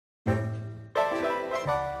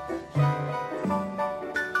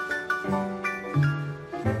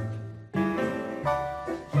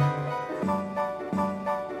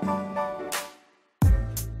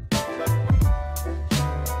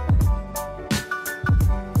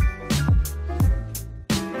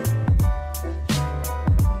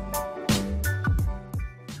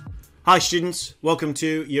Hi students, welcome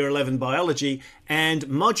to Year 11 Biology and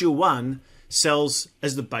Module 1, Cells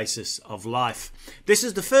as the Basis of Life. This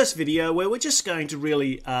is the first video where we're just going to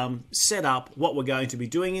really set up what we're going to be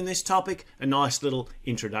doing in this topic, a nice little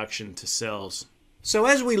introduction to cells. So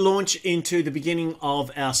as we launch into the beginning of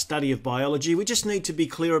our study of biology, we just need to be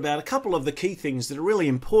clear about a couple of the key things that are really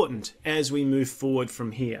important as we move forward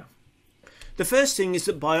from here. The first thing is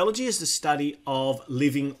that biology is the study of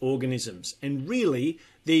living organisms, and really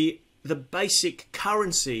the basic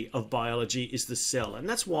currency of biology is the cell, and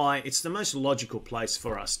that's why it's the most logical place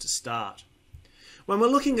for us to start. When we're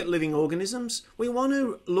looking at living organisms, we want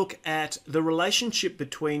to look at the relationship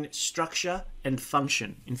between structure and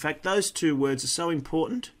function. In fact, those two words are so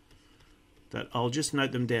important that I'll just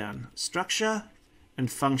note them down. Structure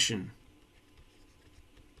and function.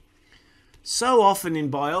 So often in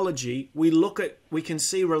biology, we can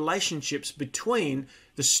see relationships between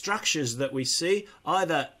the structures that we see,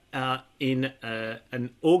 either in an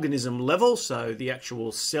organism level, so the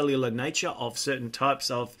actual cellular nature of certain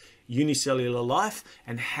types of unicellular life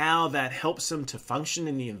and how that helps them to function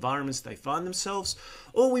in the environments they find themselves.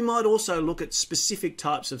 Or we might also look at specific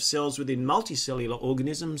types of cells within multicellular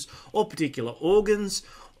organisms or particular organs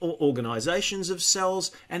or organizations of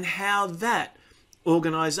cells, and how that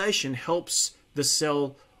organization helps the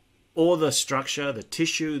cell or the structure, the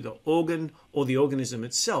tissue, the organ, or the organism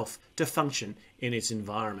itself to function in its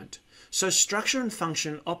environment. So structure and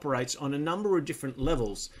function operates on a number of different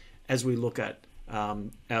levels as we look at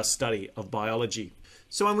our study of biology.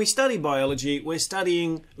 So when we study biology, we're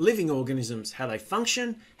studying living organisms, how they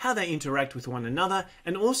function, how they interact with one another,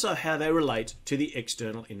 and also how they relate to the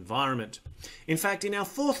external environment. In fact, in our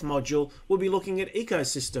fourth module, we'll be looking at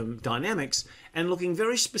ecosystem dynamics and looking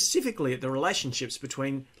very specifically at the relationships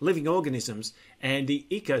between living organisms and the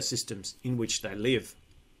ecosystems in which they live.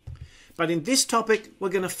 But in this topic, we're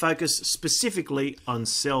going to focus specifically on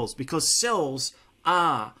cells, because cells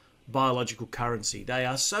are biological currency. They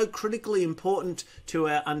are so critically important to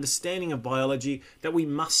our understanding of biology that we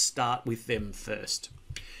must start with them first.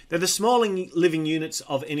 They're the small living units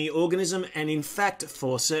of any organism, and in fact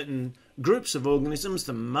for certain groups of organisms,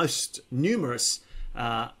 the most numerous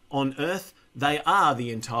on Earth, they are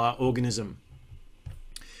the entire organism.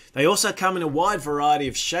 They also come in a wide variety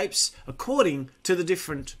of shapes according to the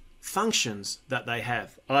different functions that they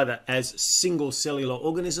have, either as single cellular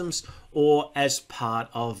organisms or as part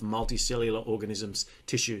of multicellular organisms,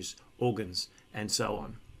 tissues, organs, and so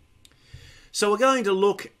on. So we're going to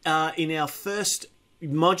look in our first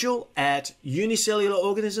module at unicellular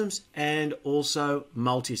organisms and also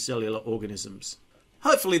multicellular organisms.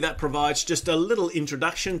 Hopefully that provides just a little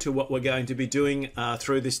introduction to what we're going to be doing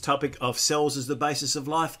through this topic of cells as the basis of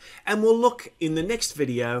life, and we'll look in the next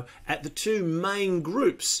video at the two main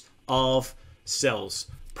groups of cells,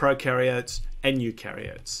 prokaryotes and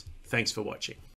eukaryotes. Thanks for watching.